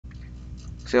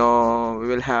So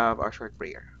we will have a short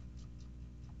prayer.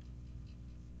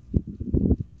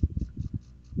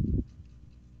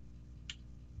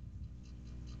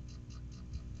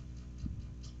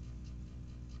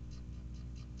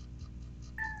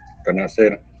 Kana,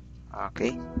 sir.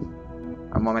 Okay,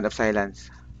 a moment of silence,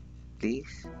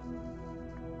 please.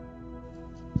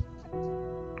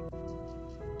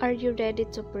 Are you ready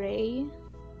to pray?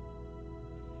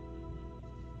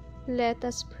 Let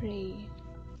us pray.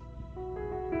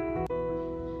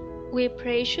 We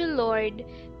praise you, Lord,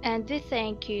 and we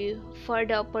thank you for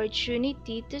the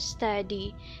opportunity to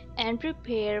study and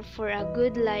prepare for a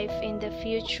good life in the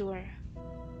future.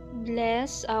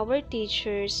 Bless our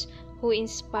teachers who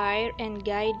inspire and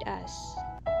guide us.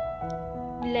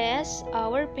 Bless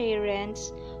our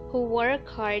parents who work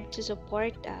hard to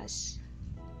support us.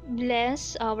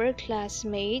 Bless our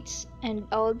classmates and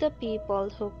all the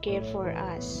people who care for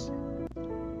us.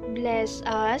 Bless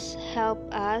us, help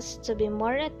us to be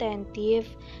more attentive,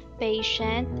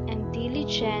 patient, and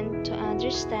diligent to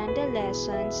understand the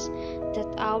lessons that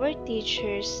our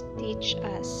teachers teach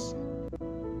us.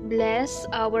 Bless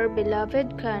our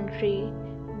beloved country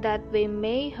that we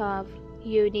may have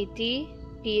unity,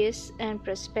 peace, and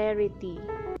prosperity.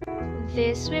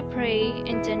 This we pray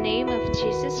in the name of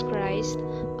Jesus Christ,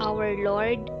 our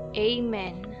Lord.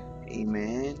 Amen.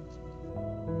 Amen.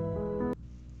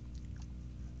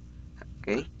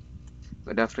 Okay.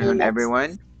 Good afternoon,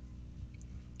 everyone.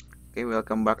 Okay,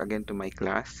 welcome back again to my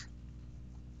class.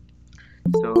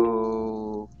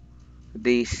 So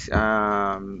today's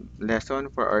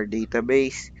lesson for our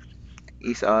database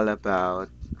is all about.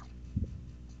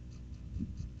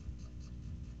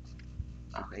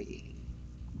 Okay,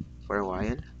 for a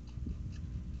while.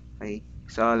 Okay,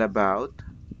 it's all about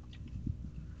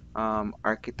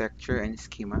architecture and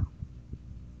schema.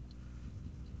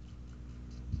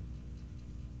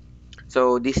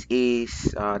 So this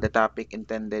is the topic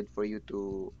intended for you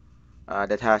to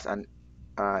that has an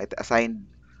it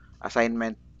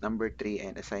assignment number three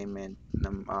and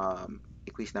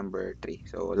quiz number three.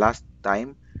 So last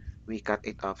time we cut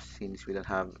it off since we don't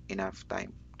have enough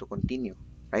time to continue,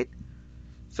 right?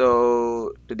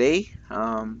 So today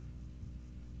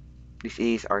this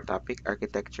is our topic,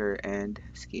 architecture and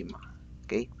schema.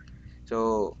 Okay.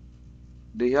 So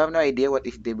do you have no idea what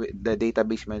is the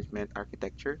database management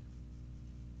architecture?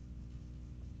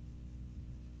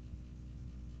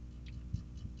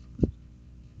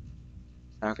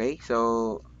 Okay,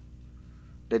 so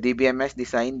the DBMS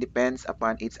design depends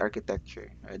upon its architecture.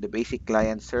 The basic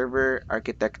client server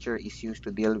architecture is used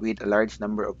to deal with a large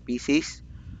number of PCs,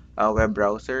 a web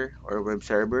browser or web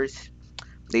servers,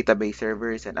 database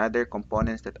servers, and other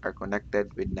components that are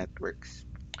connected with networks.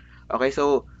 Okay,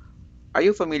 so are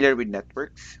you familiar with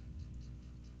networks?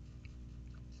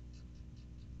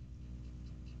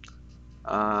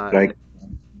 Like,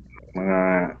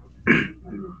 mga,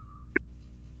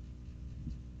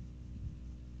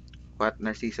 What,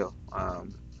 Narciso?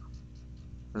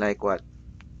 Like what?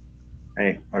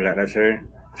 ay, wala na, sir.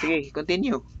 Sige,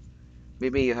 continue.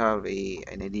 Maybe you have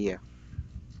an idea.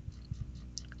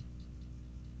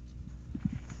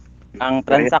 Ang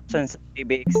Pare, transactions may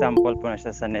be example po na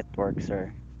siya sa network,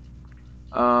 sir.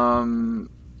 Um,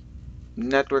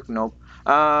 Network, nope.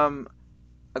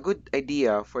 A good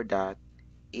idea for that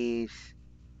is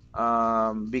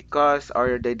because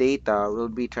our the data will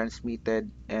be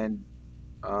transmitted and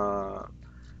uh,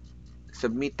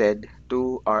 submitted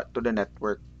to the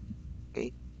network.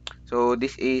 Okay, so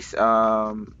this is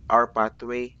our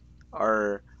pathway,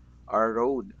 our our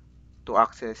road to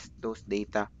access those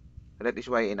data. That is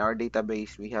why in our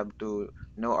database we have to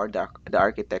know the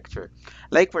architecture.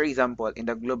 Like for example, in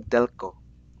the Globe Telco,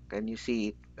 can you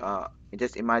see it?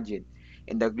 Just imagine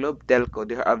in the Globe Telco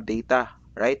they have data,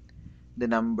 right? The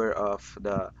number of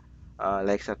the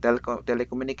like sa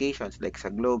telecommunications, like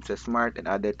sa Globe, sa Smart, and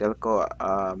other telco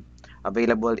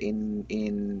available in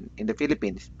the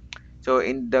Philippines. So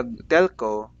in the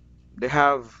telco, they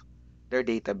have their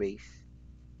database.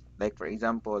 Like for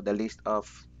example, the list of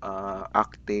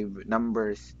active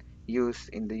numbers used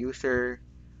in the user.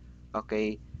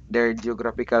 Okay, their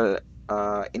geographical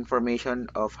information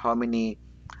of how many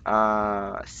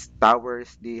towers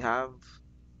they have.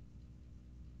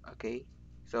 Okay,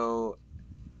 so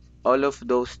all of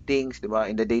those things, diba,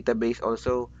 in the database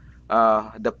also,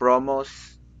 the promos,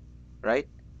 right?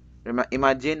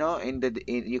 Imagine, oh,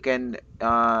 you can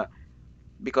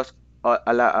because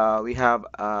we have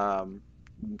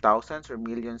thousands or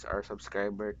millions are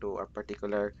subscriber to a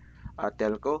particular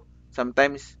telco.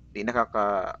 Sometimes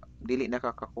dili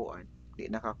nakakakuan, di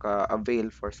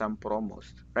nakaka-avail for some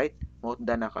promos, right? Mot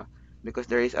da naka. because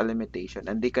there is a limitation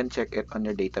and they can check it on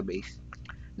your database.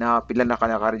 Na pila na ka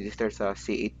naka-register sa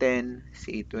CA10,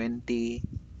 CA20,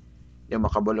 yung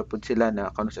makabalo pud sila na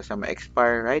kano sa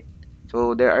ma-expire, right?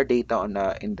 So there are data on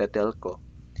the in the telco.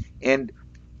 And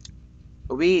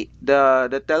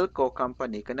the telco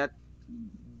company cannot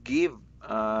give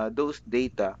those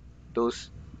data,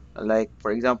 those like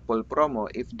for example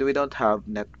promo if we don't have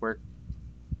network,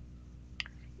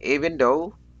 even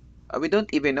though we don't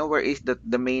even know where is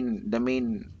the main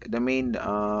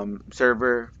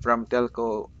server from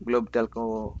telco globe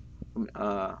telco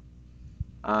uh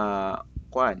uh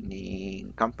kwan ni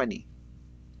company.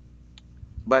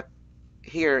 But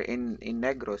here in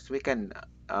Negros we can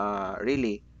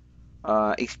really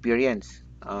experience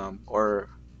or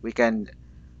we can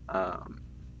um,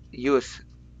 use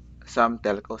some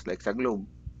telcos like sa Globe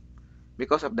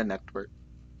because of the network.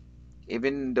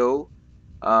 Even though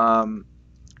um,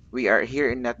 we are here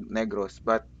in Negros,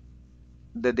 but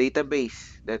the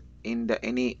database that in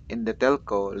the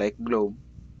telco like Globe,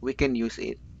 we can use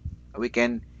it. We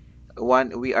can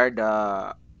we are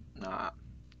the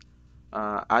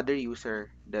uh, other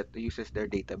user that uses their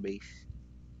database.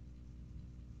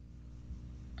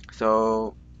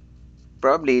 So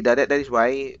probably that is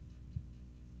why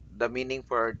the meaning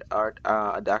for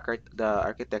the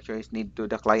architecture is need to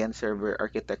the client server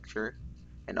architecture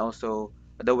and also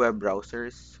the web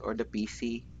browsers or the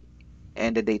PC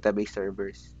and the database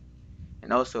servers.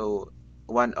 And also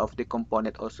one of the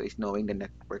component also is knowing the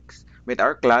networks. With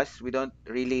our class, we don't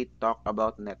really talk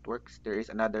about networks. There is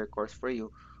another course for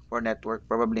you for network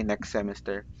probably next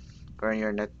semester for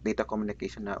your net data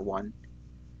communication at one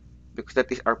because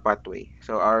that is our pathway.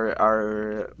 So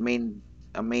our main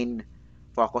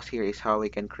focus here is how we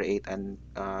can create and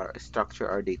structure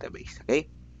our database. Okay,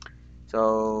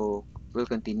 so we'll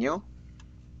continue.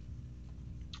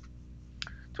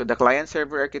 So the client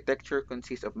server architecture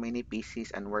consists of many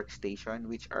PCs and workstation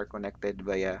which are connected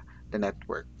via the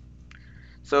network.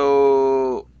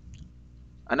 So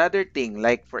another thing,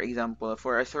 like for example,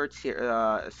 for a short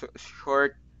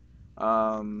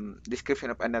description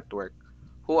of a network,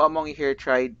 who among you here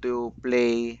tried to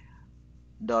play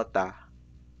Dota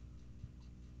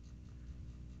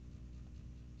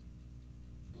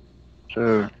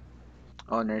Sir,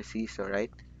 on Narciso,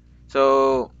 right?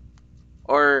 So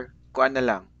or kuan na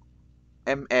lang,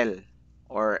 ML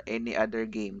or any other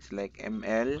games like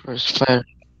ML, Crossfire.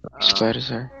 uh, Crossfire,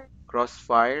 sir.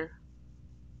 Crossfire,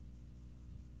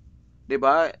 'di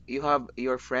ba? You have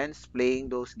your friends playing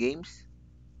those games.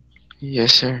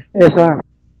 Yes, sir. yes, sir.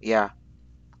 Yeah,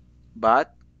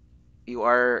 but you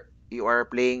are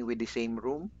playing with the same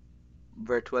room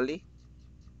virtually.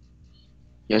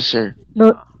 Yes, sir.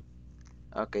 No,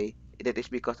 Uh, okay, that is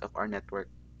because of our network.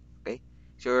 Okay,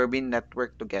 so you're being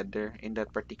networked together in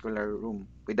that particular room.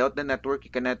 Without the network,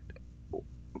 you cannot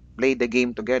play the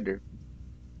game together.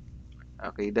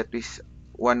 Okay, that is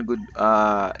one good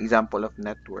example of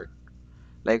network.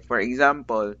 Like for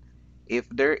example, if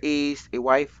there is a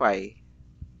Wi-Fi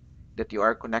that you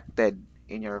are connected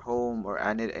in your home or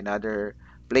any in other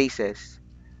places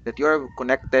that you are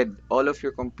connected, all of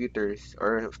your computers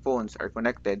or phones are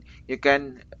connected, you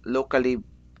can locally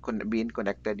be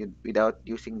connected without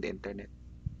using the internet.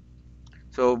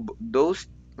 So those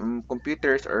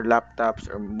computers or laptops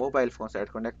or mobile phones that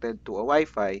are connected to a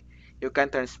Wi-Fi, you can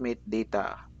transmit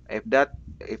data.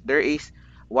 If there is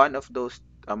one of those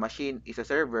machine is a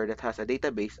server that has a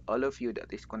database, all of you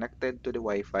that is connected to the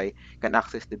Wi-Fi can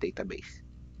access the database.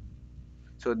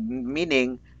 So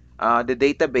meaning the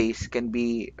database can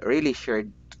be really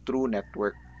shared through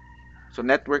network. So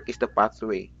network is the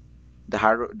pathway, the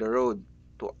road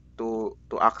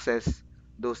to access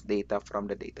those data from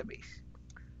the database.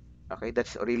 Okay,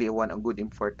 that's really one a good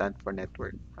important for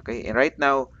network. Okay, and right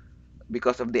now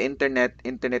because of the internet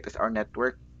is our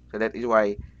network. So that is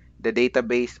why the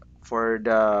database for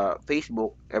the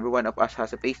Facebook, every one of us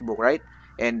has a Facebook, right?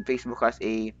 And Facebook has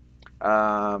a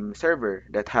server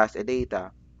that has a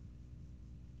data.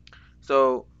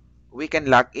 So we can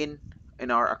log in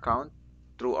our account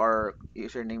through our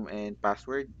username and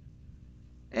password.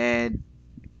 And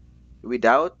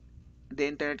without the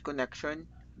internet connection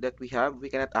that we have, we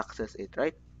cannot access it,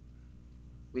 right?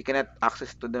 We cannot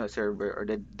access to the server or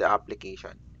the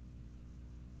application.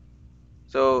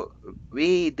 So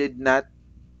we did not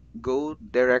go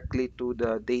directly to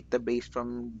the database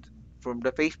from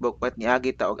the Facebook, but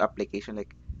niagi ta og application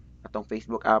like atong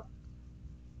Facebook app,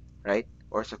 right?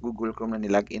 Or sa Google Chrome na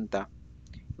nilag in ta.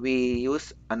 We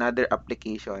use another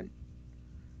application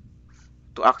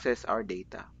to access our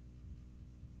data.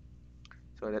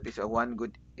 So that is a one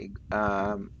good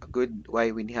a good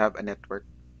why we have a network.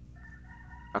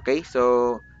 Okay,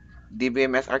 so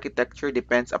DBMS architecture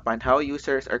depends upon how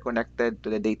users are connected to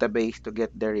the database to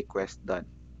get their request done.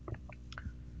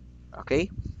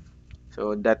 Okay,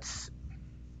 so that's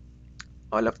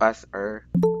all of us are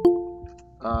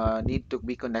need to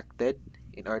be connected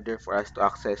in order for us to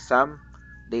access some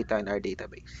data in our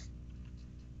database.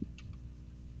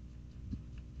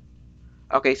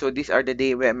 Okay, so these are the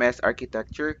DBMS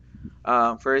architecture.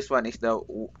 First one is the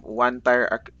one-tier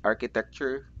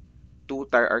architecture,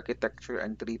 two-tier architecture,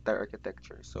 and three-tier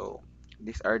architecture. So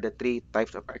these are the three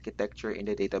types of architecture in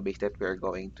the database that we are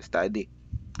going to study.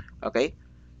 Okay,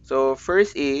 so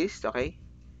first is, okay,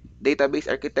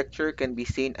 database architecture can be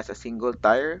seen as a single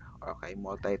tier, okay,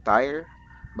 multi-tier,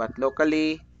 but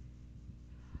logically,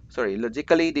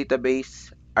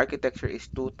 database architecture is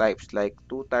two types like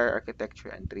two-tier architecture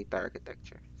and three-tier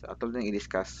architecture. So ato lang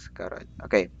i-discuss karon.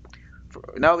 Okay.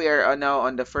 Now we are now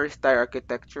on the first tier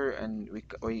architecture, and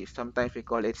we sometimes we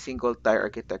call it single tier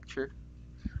architecture.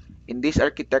 In this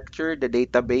architecture, the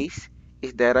database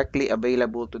is directly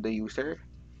available to the user.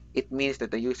 It means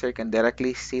that the user can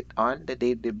directly sit on the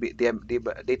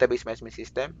database management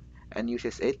system and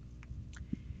uses it.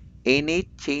 Any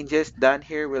changes done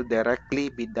here will directly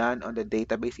be done on the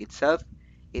database itself.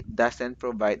 It doesn't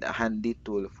provide a handy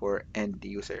tool for end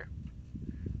user.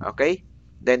 Okay?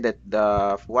 Then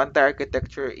the one-tier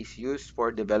architecture is used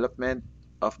for development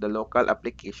of the local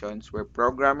applications where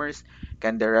programmers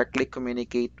can directly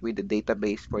communicate with the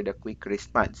database for the quick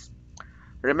response.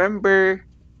 Remember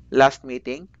last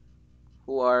meeting?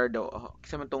 Who are the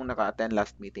Kisa man tong naka-attend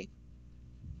last meeting?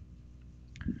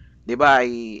 'Di ba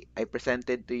I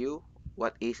presented to you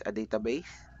what is a database?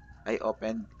 I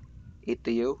opened it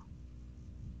to you.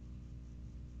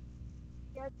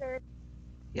 Yes, sir.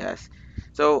 Yes.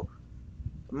 So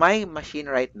my machine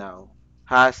right now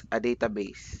has a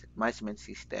database management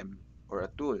system or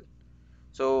a tool.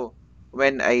 So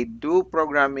when I do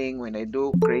programming, when I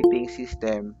do creating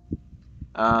system,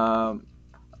 um,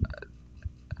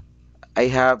 I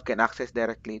have can access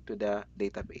directly to the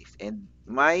database. And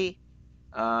my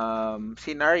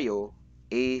scenario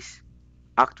is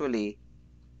actually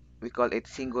we call it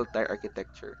single tier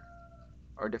architecture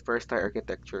or the first tier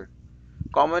architecture.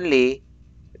 Commonly,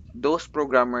 those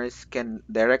programmers can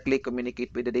directly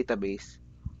communicate with the database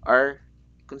are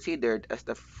considered as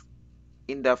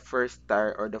in the first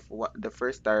tier or the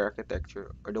first tier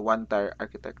architecture or the one tier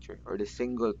architecture or the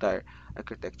single tier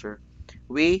architecture.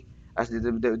 We as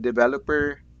the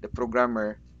developer, the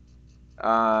programmer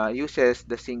uses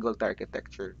the single tier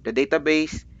architecture. The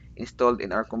database installed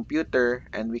in our computer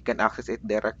and we can access it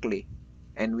directly.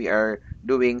 And we are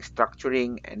doing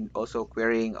structuring and also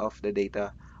querying of the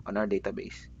data on our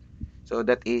database. So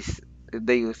that is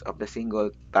the use of the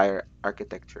single tier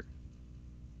architecture.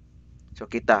 So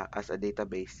kita as a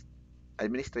database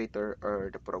administrator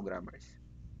or the programmers.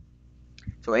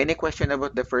 So any question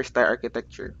about the first tier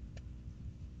architecture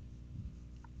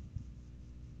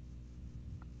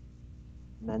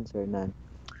None, sir, none.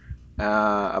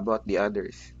 about the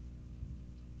others?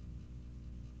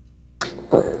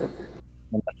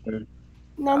 Yes, sir. Uh,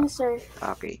 None, sir.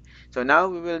 okay. So now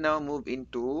we will now move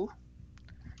into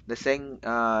the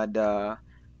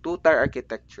two-tier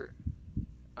architecture.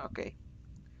 Okay.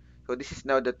 So this is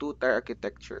now the two-tier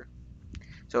architecture.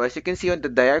 So as you can see on the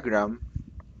diagram,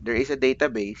 there is a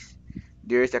database,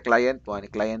 there is a client 1,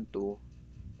 client 2,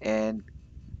 and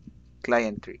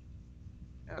client 3.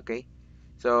 Okay.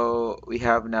 So we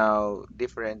have now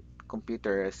different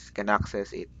computers can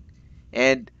access it.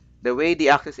 And the way they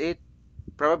access it,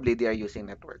 probably they are using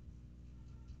network,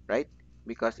 right?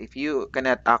 Because if you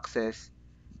cannot access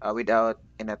without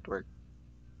a network,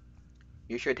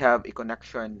 you should have a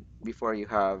connection before you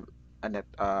have a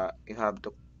you have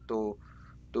to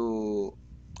to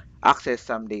access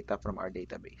some data from our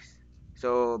database.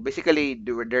 So basically,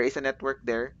 there is a network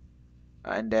there,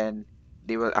 and then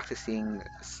they will accessing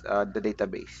the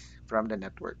database from the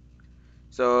network.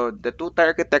 So the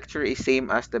two-tier architecture is same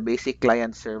as the basic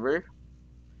client server.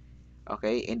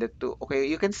 Okay, in the two. Okay,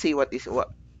 you can see what is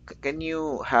what. Can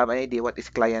you have an idea what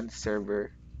is client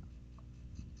server?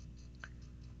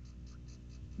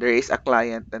 There is a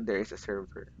client and there is a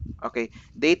server. Okay,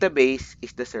 database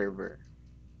is the server,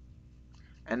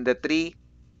 and the three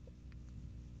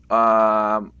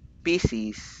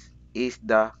PCs is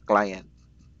the client,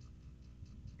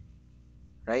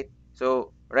 right?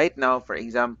 So right now, for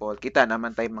example, kita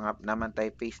naman tay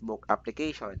Facebook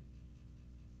application.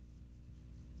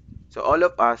 So all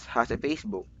of us has a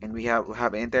Facebook and we have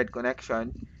an internet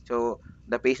connection. So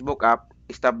the Facebook app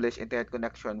establish internet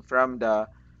connection from the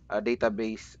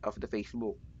database of the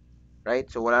Facebook. right?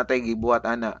 So wala tayong gibuhat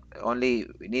ana. Only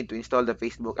we need to install the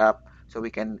Facebook app so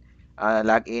we can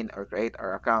log in or create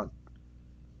our account.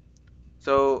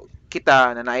 So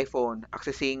kita na iPhone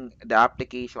accessing the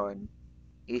application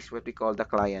is what we call the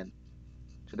client.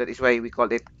 So that is why we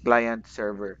call it client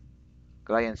server.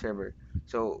 Client server.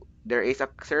 So there is a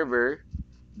server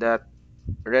that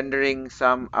rendering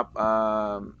some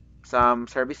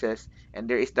services, and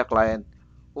there is the client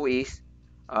who is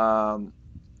um,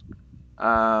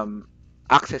 um,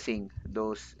 accessing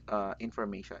those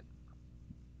information.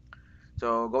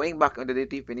 So going back on the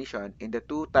definition, in the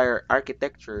two-tier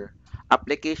architecture,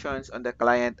 applications on the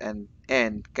client and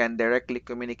end can directly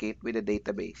communicate with the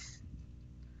database.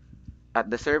 At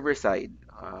the server side,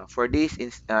 for this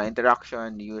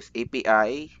interaction, use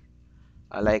API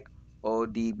like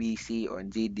ODBC or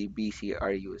GDBC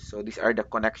are used. So these are the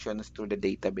connections to the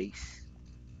database.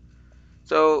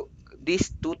 So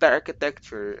this two-tier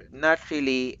architecture not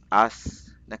really as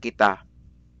nakita.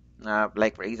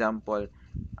 Like for example,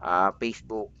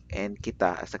 Facebook and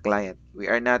kita as a client. We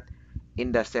are not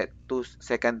in the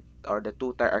second or the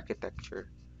two-tier architecture.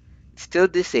 It's still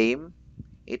the same.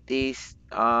 It is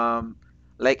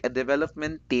like a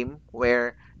development team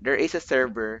where there is a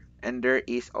server and there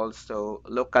is also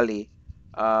locally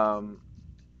um,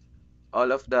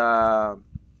 all of the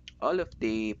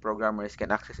programmers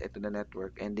can access it to the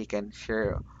network and they can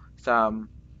share some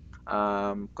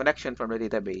connection from the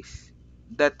database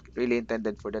that really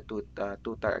intended for the two-tier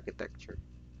architecture.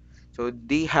 So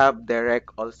they have direct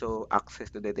also access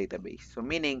to the database. So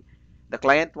meaning the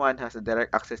client one has a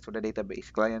direct access to the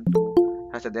database. Client two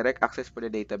has a direct access for the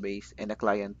database, and the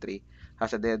client three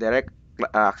has a direct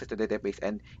access to the database.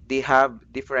 And they have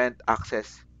different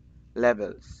access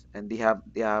levels, and they have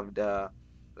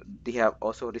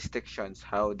also restrictions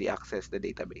how they access the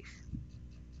database.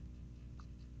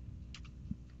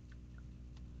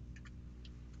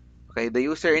 Okay, the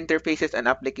user interfaces and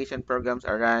application programs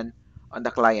are run on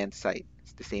the client side.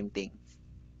 It's the same thing.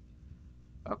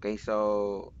 Okay,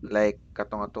 so like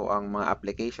katong ato ang mga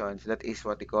applications, that is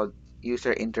what we call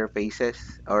user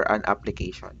interfaces or an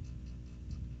application.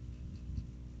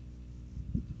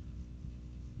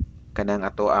 Kanang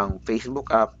ato ang Facebook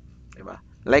app, di ba?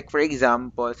 Like for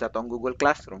example, sa atong Google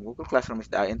Classroom. Google Classroom is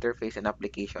the interface and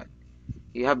application.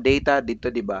 You have data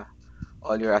dito, di ba?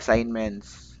 All your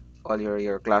assignments, all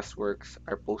your classworks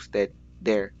are posted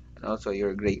there, and also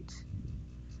your grades.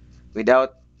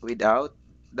 Without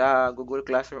the Google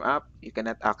Classroom app, you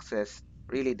cannot access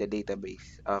really the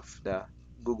database of the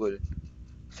Google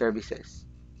services.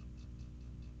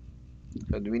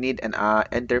 So we need an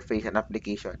interface and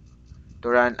application to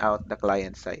run out the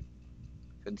client side.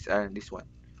 So this one.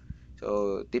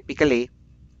 So typically,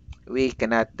 we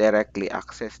cannot directly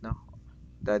access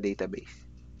the database.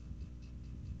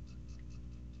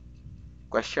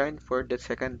 Question for the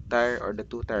second tier or the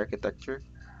two-tier architecture?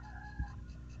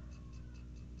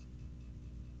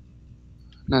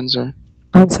 None, sir.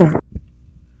 Answer.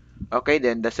 Okay,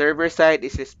 then the server side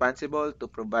is responsible to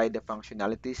provide the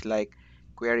functionalities like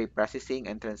query processing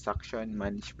and transaction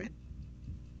management.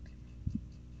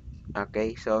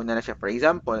 Okay, so na siya. For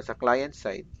example, sa client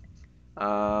side,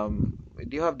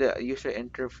 do you have the user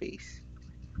interface?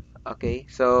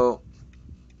 Okay, so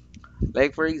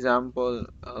like for example,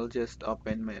 I'll just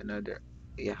open my another,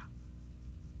 yeah,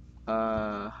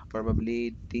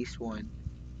 probably this one.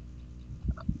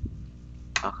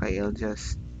 Okay, I'll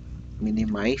just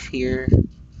minimize here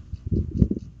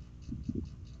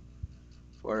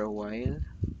for a while.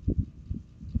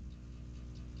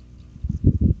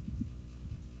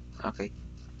 Okay,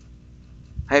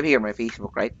 I have here my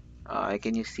Facebook, right?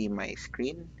 Can you see my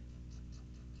screen?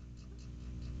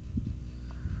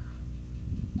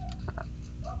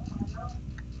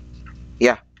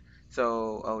 Yeah.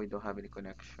 So, oh, we don't have any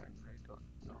connection. I don't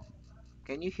know.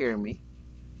 Can you hear me?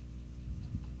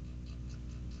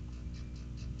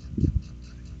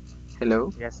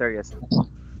 Hello? Yes, sir. Yes, sir.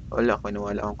 Wala ko,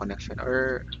 wala akong connection.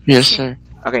 Or, Yes, sir.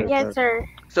 okay. Yes, Yes, sir. sir.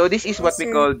 So, this is Yes, what we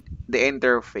sir. call the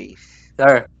interface.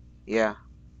 Sir. Yeah.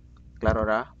 Claro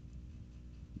ra?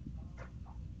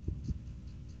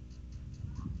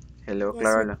 Hello, Yes,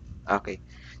 sir. Claro. Okay.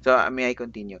 So, may I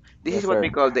continue? This is Yes, what we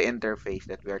sir. call the interface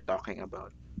that we are talking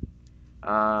about.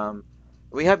 Um,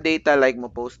 we have data like mo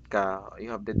post ka,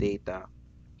 you have the data.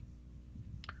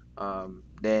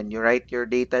 Then you write your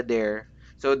data there.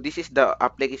 So this is the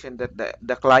application that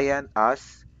the client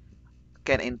us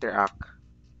can interact.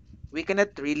 We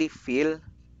cannot really feel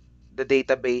the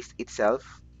database itself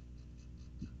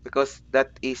because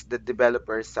that is the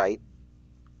developer side.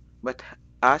 But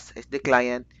us as the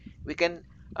client, we can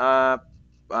uh,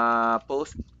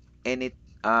 post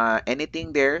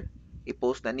anything there.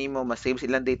 i-post na nimo, ma-save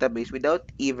silang database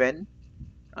without even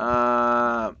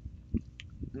uh,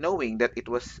 knowing that it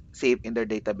was saved in their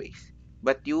database.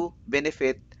 But you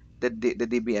benefit the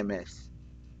DBMS,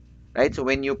 right? So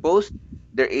when you post,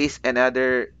 there is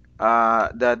another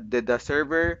the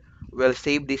server will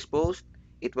save this post.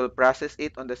 It will process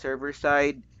it on the server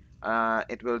side.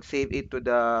 It will save it to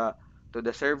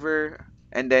the server,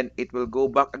 and then it will go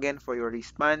back again for your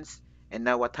response. And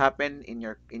now what happened in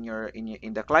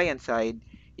the client side?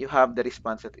 You have the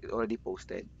response that it already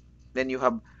posted. Then you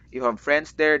have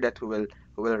friends there that who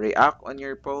will react on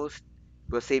your post,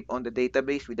 will save on the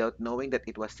database without knowing that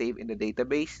it was saved in the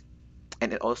database,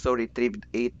 and it also retrieved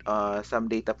some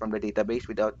data from the database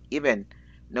without even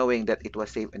knowing that it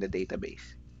was saved in the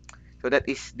database. So that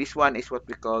is this one is what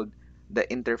we call the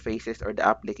interfaces or the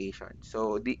application.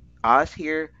 So the us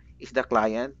here is the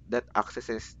client that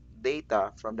accesses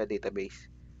data from the database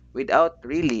without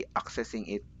really accessing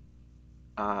it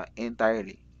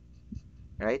entirely,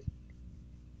 right?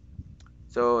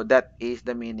 So that is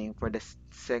the meaning for the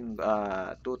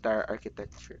two-tier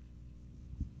architecture.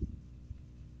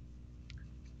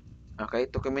 Okay,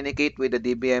 to communicate with the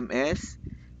DBMS,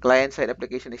 client-side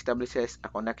application establishes a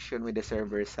connection with the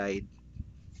server side.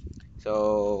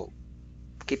 So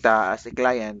kita as a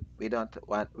client, we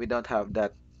don't have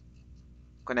that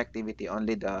connectivity,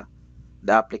 only the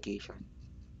application.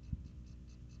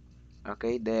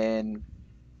 Okay, then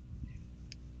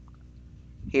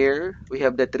here we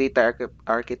have the three-tier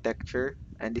architecture,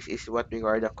 and this is what we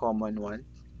are the common one.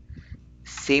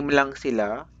 Same lang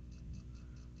sila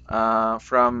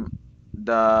from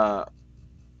the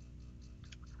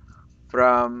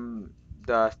from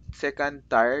the second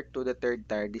tier to the third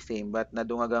tier, the same, but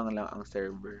nadungagang lang ang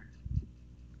server.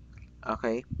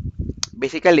 Okay?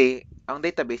 Basically, ang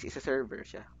database is a server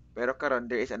siya. Pero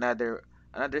karon there is another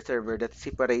server that's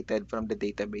separated from the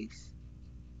database.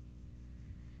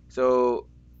 So,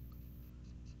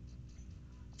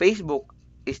 Facebook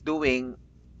is doing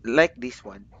like this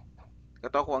one.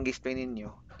 Kato ko ang explain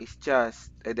ninyo is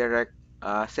just a direct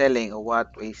selling of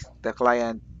what is the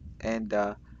client and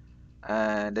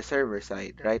the server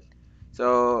side, right?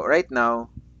 So, right now,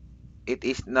 it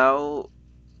is now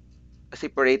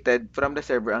separated from the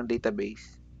server ang database.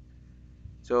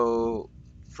 So,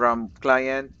 from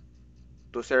client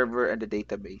to server and the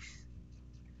database.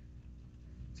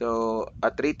 So,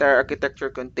 a three-tier architecture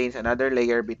contains another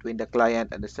layer between the client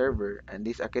and the server, and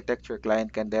this architecture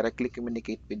client can directly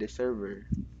communicate with the server.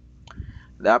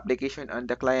 The application on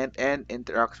the client end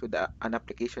interacts with an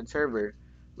application server,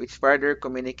 which further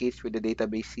communicates with the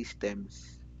database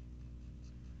systems.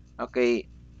 Okay,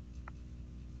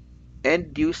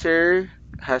 end user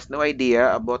has no idea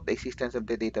about the existence of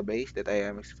the database that I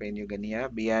am explaining you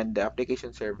ganiya beyond the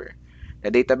application server. The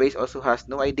database also has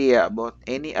no idea about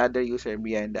any other user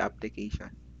beyond the application.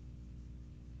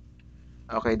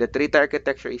 Okay, the three-tier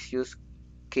architecture is used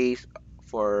case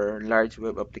for large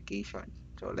web application.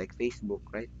 So like Facebook,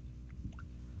 right?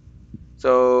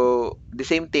 So the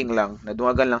same thing lang,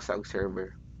 nadungagan lang sa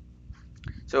server.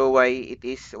 So why it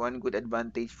is one good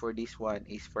advantage for this one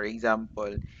is, for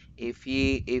example, if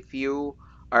you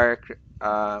are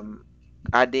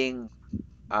adding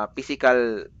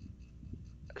physical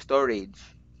storage,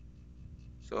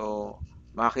 so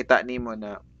makakita nimo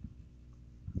na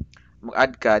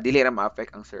mag-add ka dili ra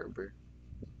ma-affect ang server.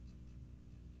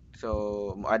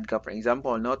 So mo-add ka, for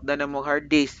example, note na mo hard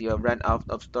disk, you have run out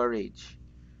of storage.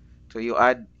 So you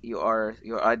add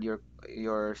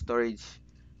your storage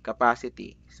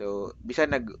capacity. So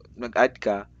bisan nag-add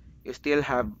ka, you still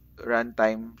have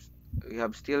runtime, you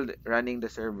have still running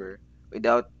the server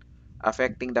without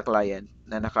affecting the client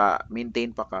na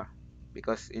naka-maintain pa ka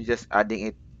because you're just adding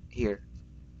it here.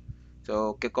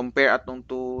 So compare atong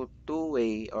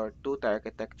two-way or two-tier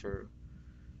architecture,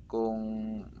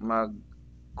 kung mag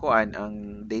kuan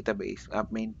ang database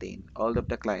maintain, all of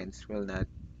the clients will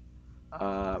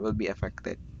be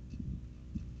affected.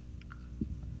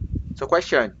 So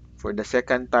question for the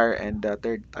second tier and the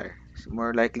third tier. It's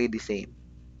more likely the same,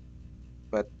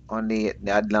 but only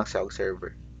ni-add lang sa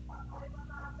server.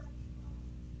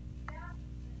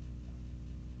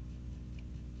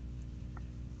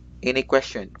 Any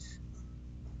questions?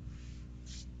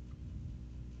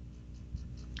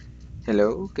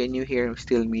 Hello? Can you hear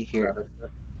still me here?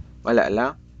 Wala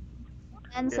lang?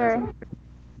 None, Yes, sir.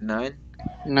 None?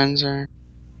 None, sir.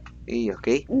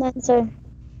 Okay. None, sir.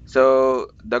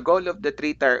 So the goal of the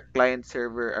three-tier client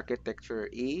server architecture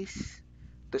is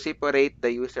to separate the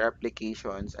user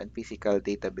applications and physical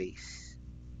database.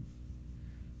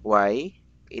 Why?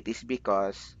 It is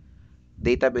because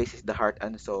database is the heart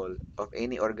and soul of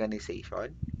any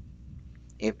organization.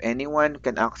 If anyone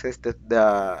can access the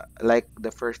like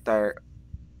the first tier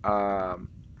um,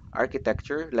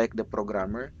 architecture, like the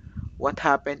programmer, what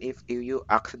happened if you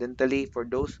accidentally, for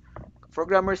those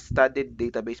programmers studied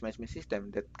database management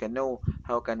system that can know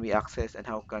how can we access and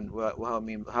how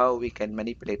we can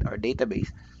manipulate our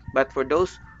database. But for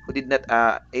those who did not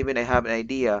even have an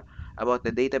idea about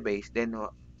the database, then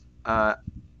uh,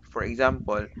 for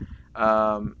example,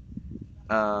 um,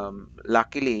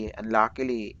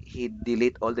 luckily he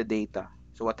delete all the data.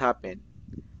 So what happened?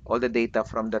 All the data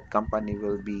from that company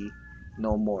will be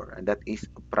no more, and that is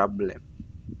a problem,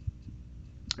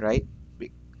 right?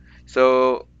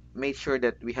 So make sure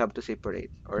that we have to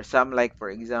separate, or some, like for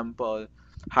example,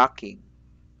 hacking.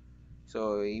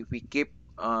 So if we keep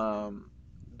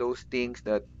those things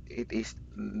that it is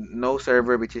no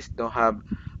server which is don't have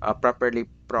properly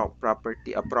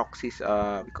property proxies,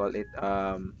 we call it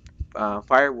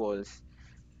firewalls,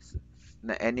 s-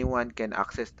 na anyone can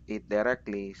access it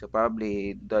directly. So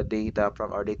probably the data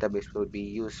from our database will be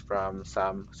used from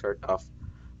some sort of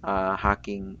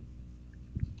hacking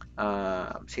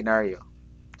scenario.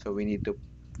 So we need to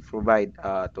provide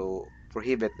to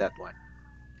prohibit that one.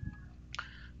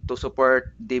 To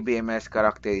support DBMS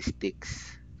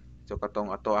characteristics. So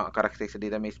katong ato ang characteristics sa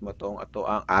data mismo tong ato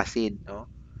ang acid, no?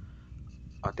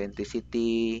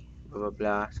 Authenticity, blah blah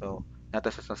blah. So nato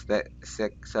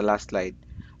sa last slide,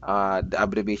 the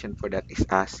abbreviation for that is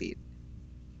acid.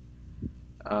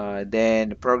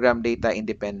 Then program data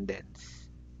independence.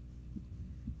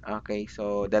 Okay,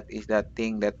 so that is that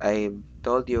thing that I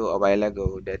told you a while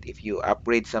ago, that if you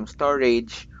upgrade some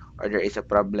storage or there is a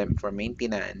problem for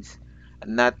maintenance,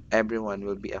 not everyone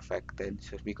will be affected.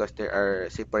 So because there are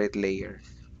separate layers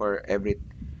for every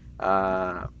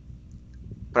uh,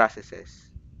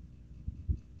 processes,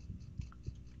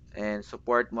 and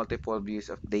support multiple views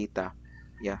of data.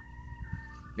 Yeah,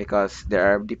 because there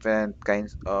are different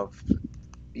kinds of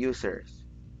users.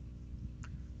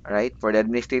 Right? For the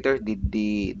administrators,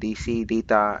 they see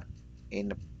data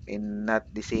in not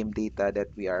the same data that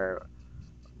we are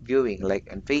viewing, like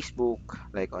on Facebook,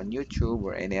 like on YouTube,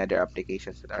 or any other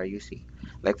applications that are using.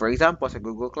 Like for example, sa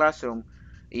Google Classroom,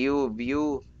 you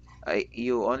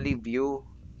only view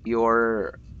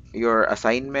your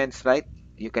assignments, right?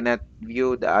 You cannot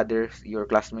view the others your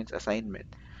classmates' assignment.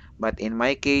 But in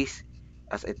my case,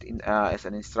 as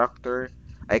an instructor,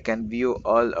 I can view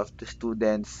all of the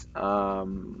students'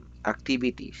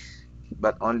 activities.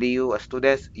 But only you as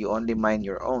students, you only mind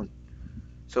your own.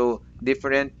 So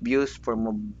different views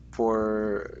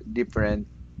for different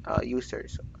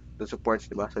users. The supports,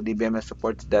 diba? So DBMS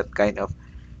supports that kind of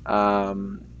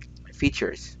um,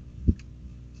 features.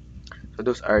 So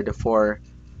those are the four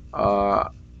uh,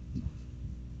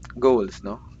 goals,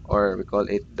 no? Or we call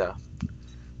it the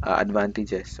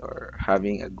advantages, or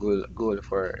having a goal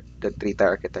for the three-tier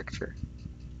architecture.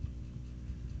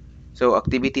 So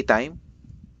activity time,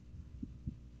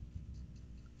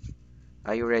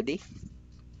 are you ready?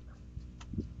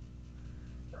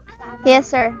 Yes,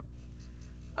 sir.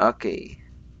 Okay.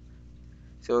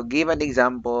 So give an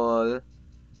example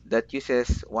that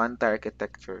uses one-tier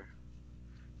architecture.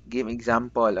 Give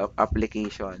example of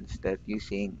applications that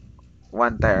using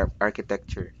one tier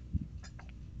architecture.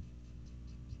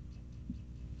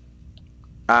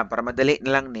 Para madali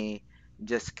na lang ni,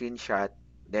 just screenshot,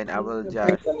 then I will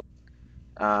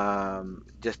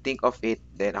just think of it,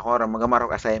 then ako ra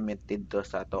magamarok assignment dito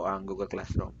sa ato ang Google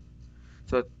Classroom.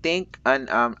 So think an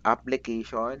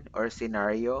application or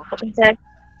scenario Sir.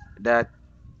 that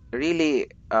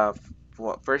really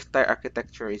first tier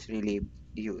architecture is really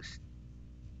used.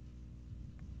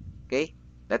 Okay?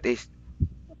 That is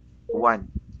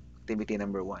one, activity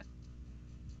number one.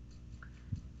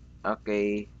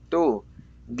 Okay. Two,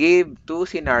 give two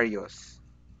scenarios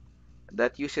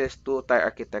that uses two-tier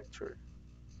architecture.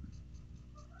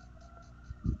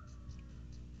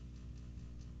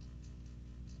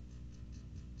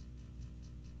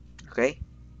 Okay?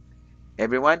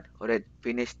 Everyone already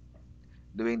finished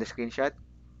doing the screenshot?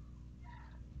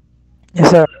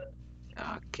 Yes, sir.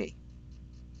 Okay.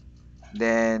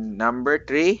 Then number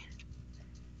three,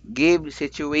 give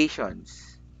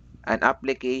situations and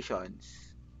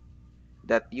applications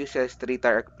that uses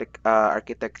three-tier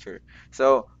architecture.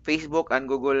 So Facebook and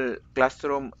Google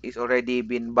Classroom is already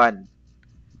been banned.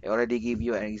 I already give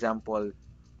you an example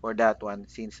for that one,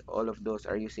 since all of those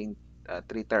are using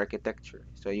three-tier architecture.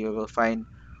 So you will find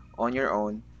on your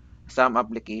own some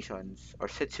applications or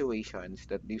situations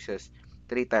that uses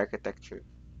three-tier architecture.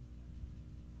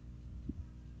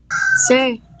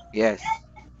 Sir, Yes.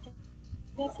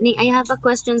 I have a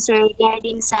question, sir,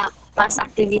 regarding sa past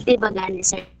activity ba gani,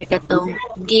 sir, katong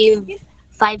give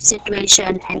five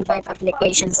situation and five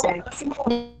applications, sir.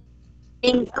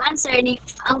 Then, kuan, sir,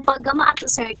 ang paggama ato,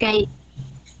 sir, kay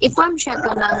i-form siya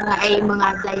ko ng ay mga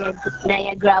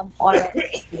diagram or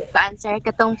kuan, sir,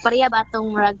 katong pareha ba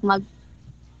atong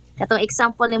katong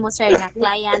example nimo, sir, na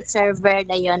client server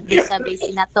dayon database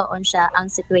inatoon siya ang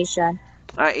situation.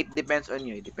 It depends on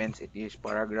you. It depends. It is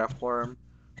paragraph form.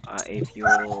 If you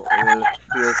will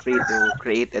feel free to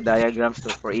create a diagrams to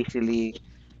easily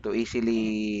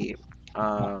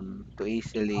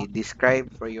describe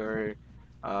for your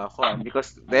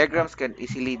because diagrams can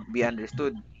easily be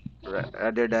understood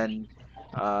rather than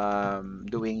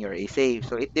doing your essay.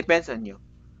 So it depends on you.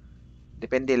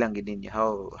 Depende lang gid ninyo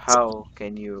how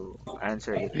can you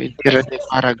answer it Pwede rin yung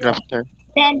paragraph, sir.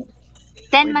 Then,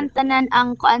 ten man with tanan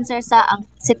ang kuan, sir, sa ang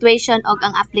situation og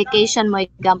ang application mo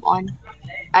gamon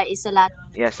or isolat,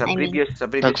 yeah I mean. sa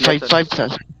Tag previous lesson. 5-5 sa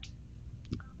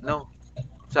No.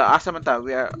 Sa asa man ta,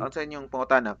 we are ang sa inyong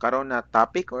pangutana karon na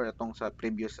topic or atong sa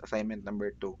previous assignment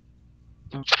number 2?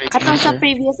 yung Katong previous, sa sir.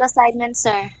 previous assignment,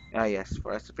 sir. Yes,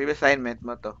 for us previous assignment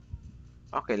mo to.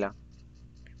 Okay lang.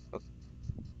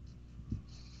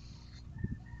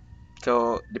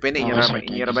 So, depende inyo Okay, sir.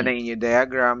 inyo Thank ra you, ba sir. na inyo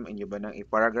diagram, inyo ba ng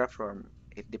i-paragraph form?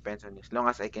 It depends on you. As long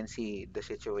as I can see the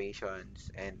situations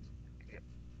and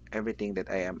everything that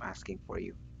I am asking for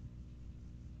you.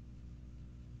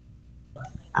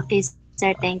 Okay,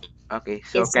 sir. Thank you, sir. Okay,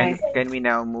 so can we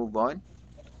now move on?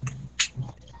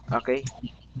 Okay,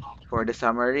 for the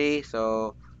summary.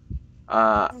 So,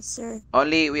 uh Yes, sir.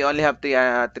 we only have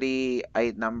three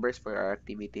numbers for our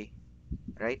activity,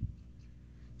 right?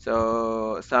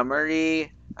 So, summary,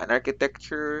 an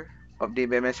architecture of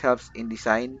DBMS helps in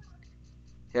design,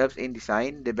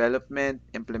 development,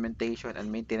 implementation,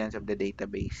 and maintenance of the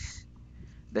database.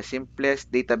 The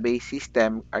simplest database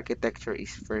system architecture is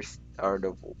first or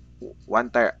the one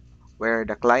tier where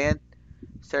the client,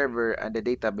 server, and the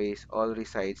database all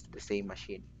resides to the same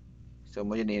machine. So,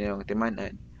 mo yun yung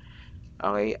timanan.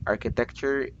 Okay,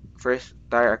 architecture, first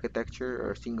tier architecture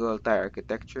or single tier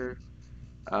architecture.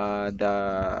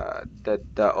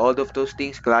 The all of those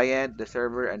things, client, the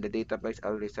server, and the database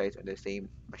all resides on the same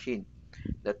machine.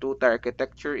 The two-tier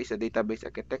architecture is a database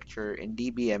architecture in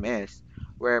DBMS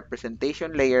where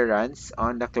presentation layer runs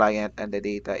on the client and the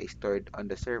data is stored on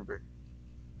the server.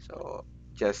 So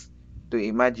just to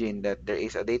imagine that there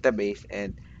is a database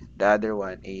and the other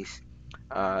one is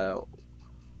uh,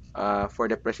 for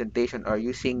the presentation or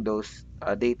using those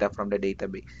data from the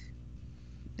database.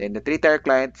 Then the three-tier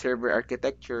client server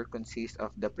architecture consists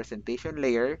of the presentation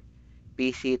layer,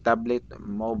 PC, tablet,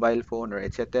 mobile phone, or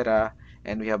etc.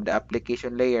 And we have the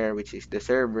application layer, which is the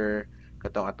server.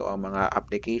 Katong ato ang mga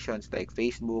applications like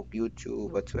Facebook,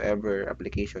 YouTube, whatsoever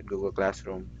application, Google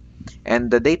Classroom.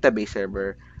 And the database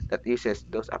server that uses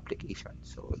those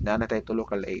applications. So, na tayo tulo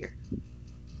ka layer.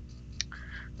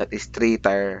 That is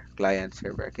three-tier client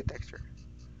server architecture.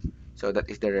 So, that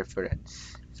is the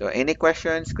reference. So, any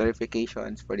questions,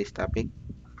 clarifications for this topic?